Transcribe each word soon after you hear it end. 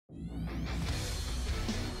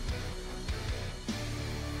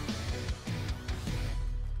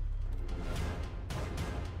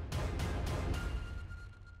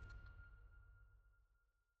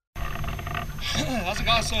How's it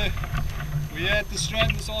guys? So we're at the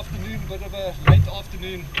Strand this afternoon, bit of a late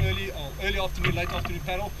afternoon, early afternoon, late afternoon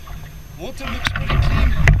paddle. Water looks pretty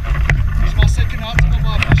clean. This is my second outing on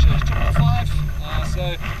my Fish Finder 5.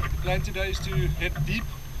 So the plan today is to head deep,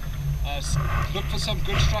 look for some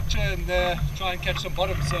good structure and try and catch some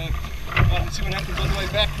bottom. So let's see what happens on the way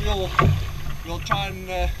back. We'll try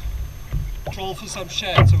and troll for some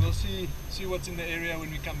shad, so we'll see what's in the area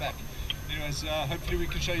when we come back. Anyways, hopefully we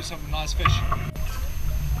can show you some nice fish.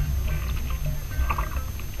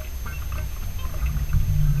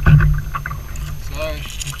 So,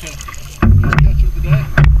 catch of the day.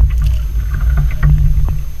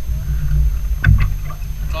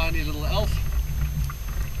 Tiny little elf.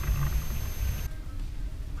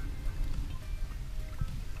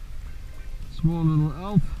 Small little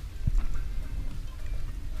elf.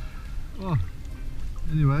 Oh,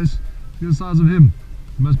 anyways, look at the size of him.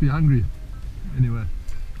 He must be hungry. Anyway,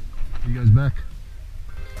 he goes back.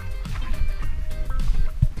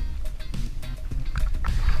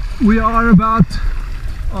 We are about,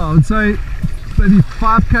 I would say, maybe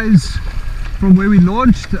 5 k's from where we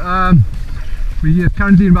launched. We are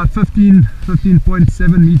currently about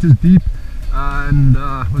 15.7 meters deep, and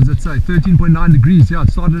what does that say? 13.9 degrees. Yeah,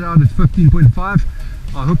 it started out at 15.5.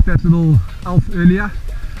 I hooked that little elf earlier.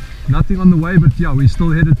 Nothing on the way, but yeah, we're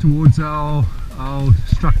still headed towards our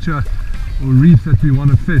structure or reef that we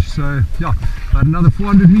want to fish. So yeah, about another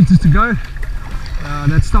 400 meters to go.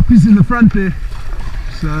 That Stapies in the front there.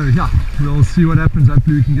 So yeah, we'll see what happens.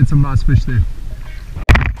 Hopefully we can get some nice fish there.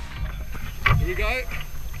 Here we go.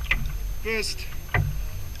 First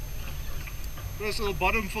little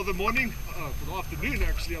bottom for the morning, for the afternoon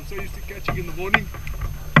actually. I'm so used to catching in the morning,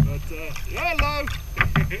 but hello.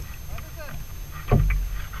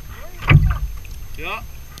 Yeah,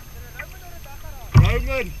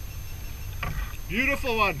 Roman,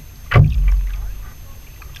 beautiful one.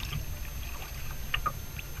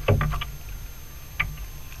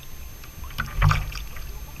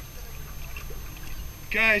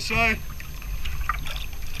 Okay, so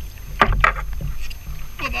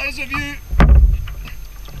for those of you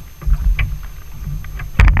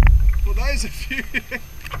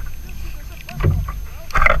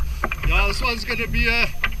yeah, this one's going to be a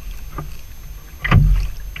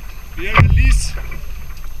release.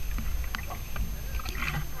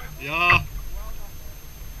 Yeah,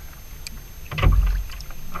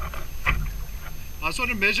 I just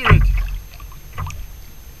want to measure it.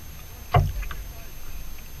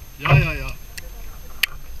 Yeah.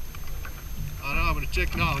 I know, I'm going to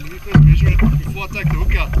check now. Let me first measure it before I take the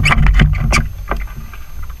hook out.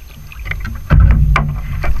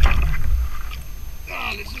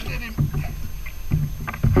 Let's just let him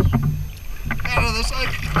out of this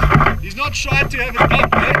oak. He's not shy to have a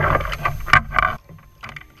duck, eh?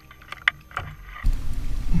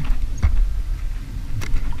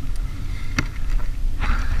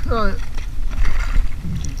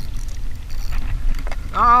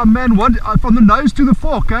 Ah man, what? From the nose to the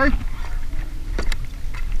fork, eh?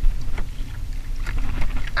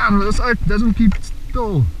 And this oak doesn't keep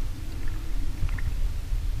still.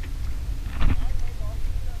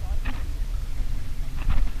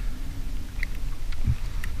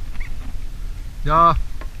 Yeah.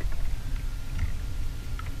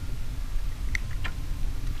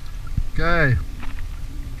 Okay.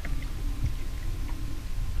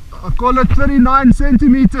 I call it 39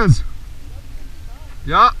 centimeters.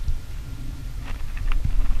 Yeah.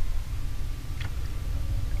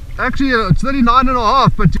 Actually, it's 39 and a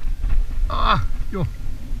half, but yo,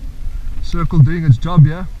 circle doing its job,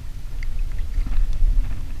 yeah.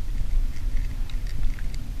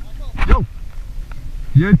 Yo.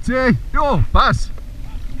 Yeti, yo, pass.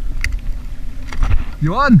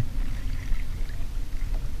 Johan.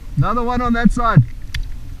 Another one on that side.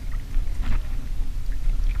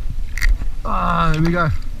 There we go.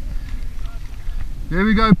 There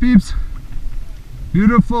we go, peeps.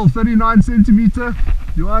 Beautiful 39 centimeter.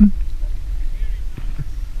 Johan.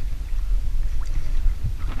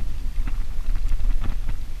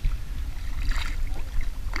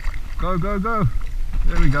 Go.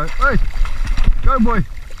 There we go. Hey. Go boy!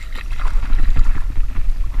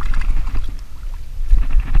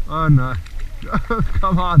 Oh no!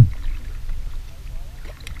 Come on!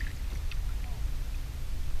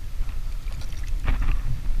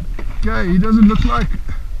 Okay, he doesn't look like.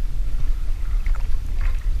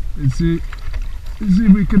 Let's see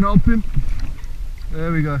if we can help him.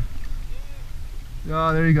 There we go.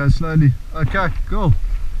 Yeah, there you go. Slowly. Okay, cool.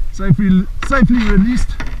 Safely released.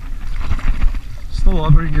 Still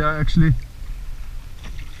hovering here actually.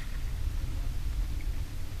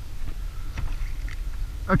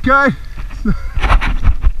 Okay.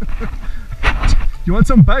 You want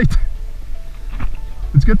some bait?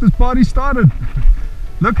 Let's get this party started.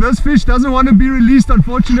 Look, this fish doesn't want to be released,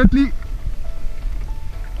 unfortunately.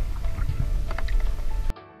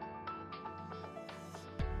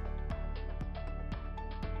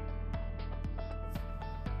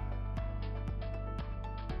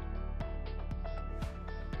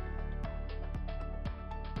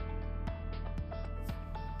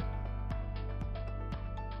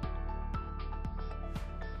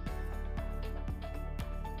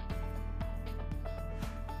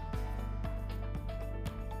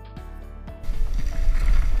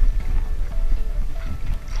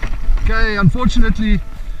 Okay, unfortunately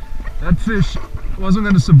that fish wasn't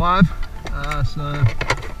going to survive, so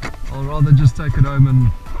I'll rather just take it home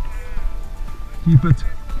and keep it.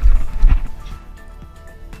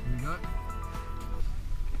 There we go.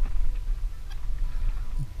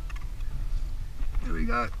 There we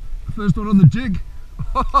go. First one on the jig.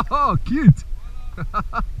 Oh, cute.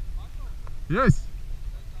 Yes.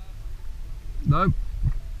 No.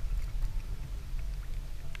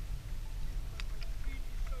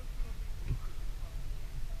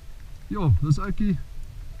 Yo, this oakie.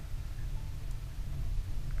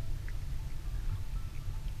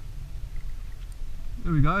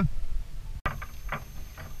 There we go.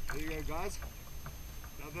 There you go, guys.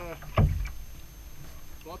 Another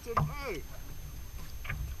bottom. Oh!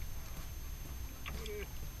 What do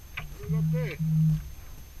we got there?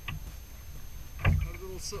 A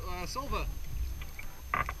little silver.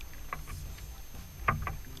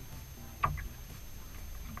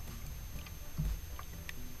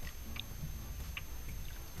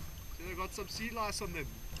 They got some sea lice on them.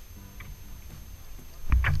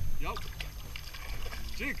 Yup.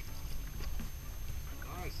 Jig.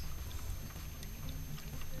 Nice.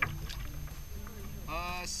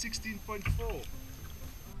 16.4.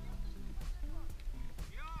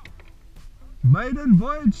 Maiden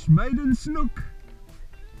voyage, maiden snook.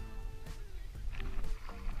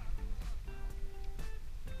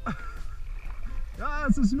 Yeah,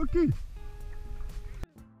 it's a snooky.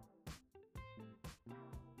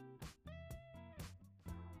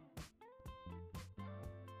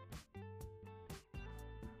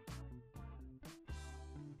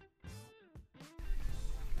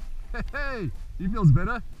 Hey, he feels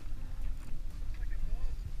better.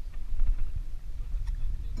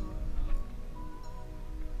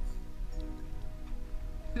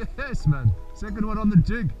 Yes, man. Second one on the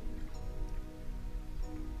jig.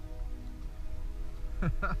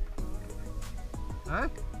 Hey?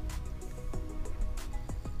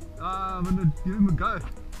 I'm gonna give him a go.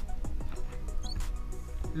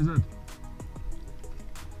 Is it?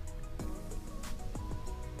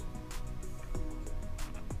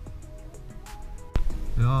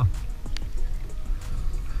 Yeah.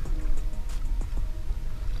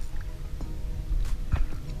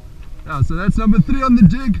 Yeah, so that's number 3 on the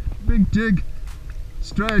jig. Big jig.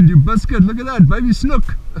 Strand, you biscuit. Look at that, baby snook.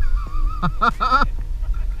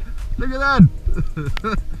 Look at that.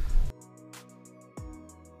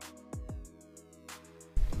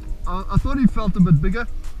 I thought he felt a bit bigger.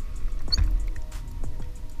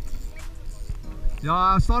 Yeah,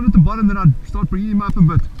 I started at the bottom, then I'd start bringing him up a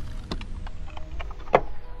bit.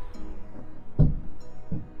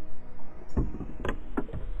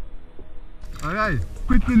 Okay,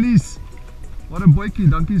 quick release. What a boykie,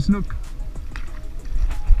 donkey snook.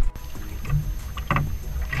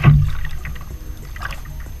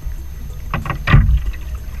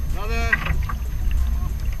 Another.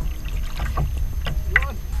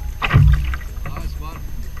 One. Nice one.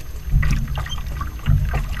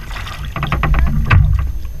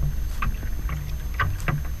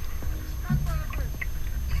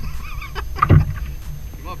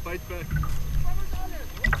 Come on, bite back.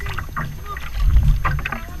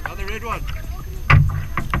 Another red one.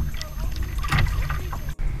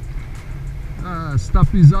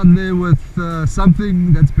 Stapies on there with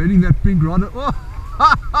something that's bending that pink rod. Oh,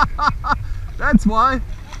 that's why.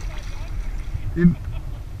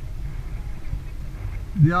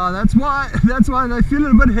 Yeah, that's why. That's why they feel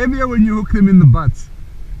a bit heavier when you hook them in the butts.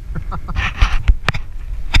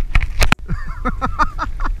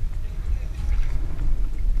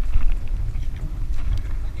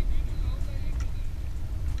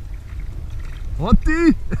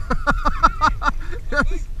 Hottie!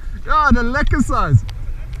 Yes. Ja, the lekker size.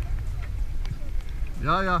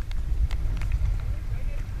 Yeah.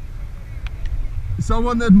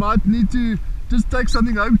 Someone that might need to just take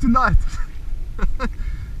something home tonight.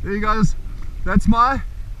 There you guys. That's my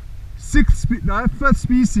 5th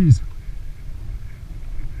species.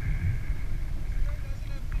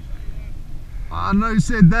 I know you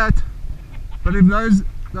said that, but if those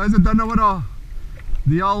those that don't know what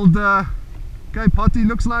the old Cape Hottie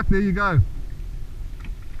looks like, there you go.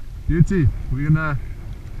 Beauty. We're gonna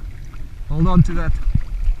hold on to that.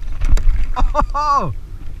 Oh!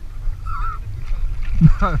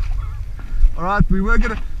 No. Alright, we were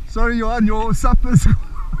gonna. Sorry, Johan, your supper's.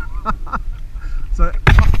 So,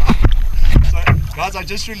 guys, I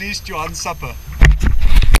just released Johan's supper.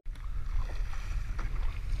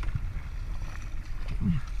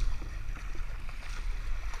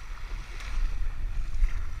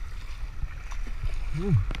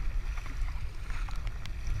 Ooh.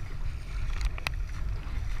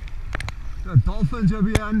 The dolphins over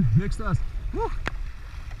here next to us. Woo.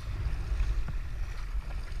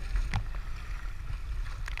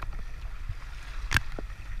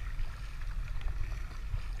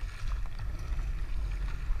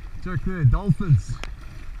 Check there, dolphins.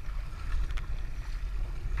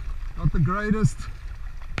 Not the greatest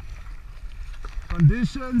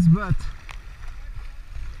conditions, but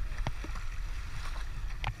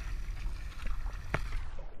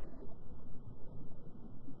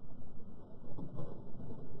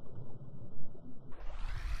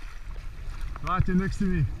right here next to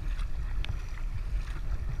me.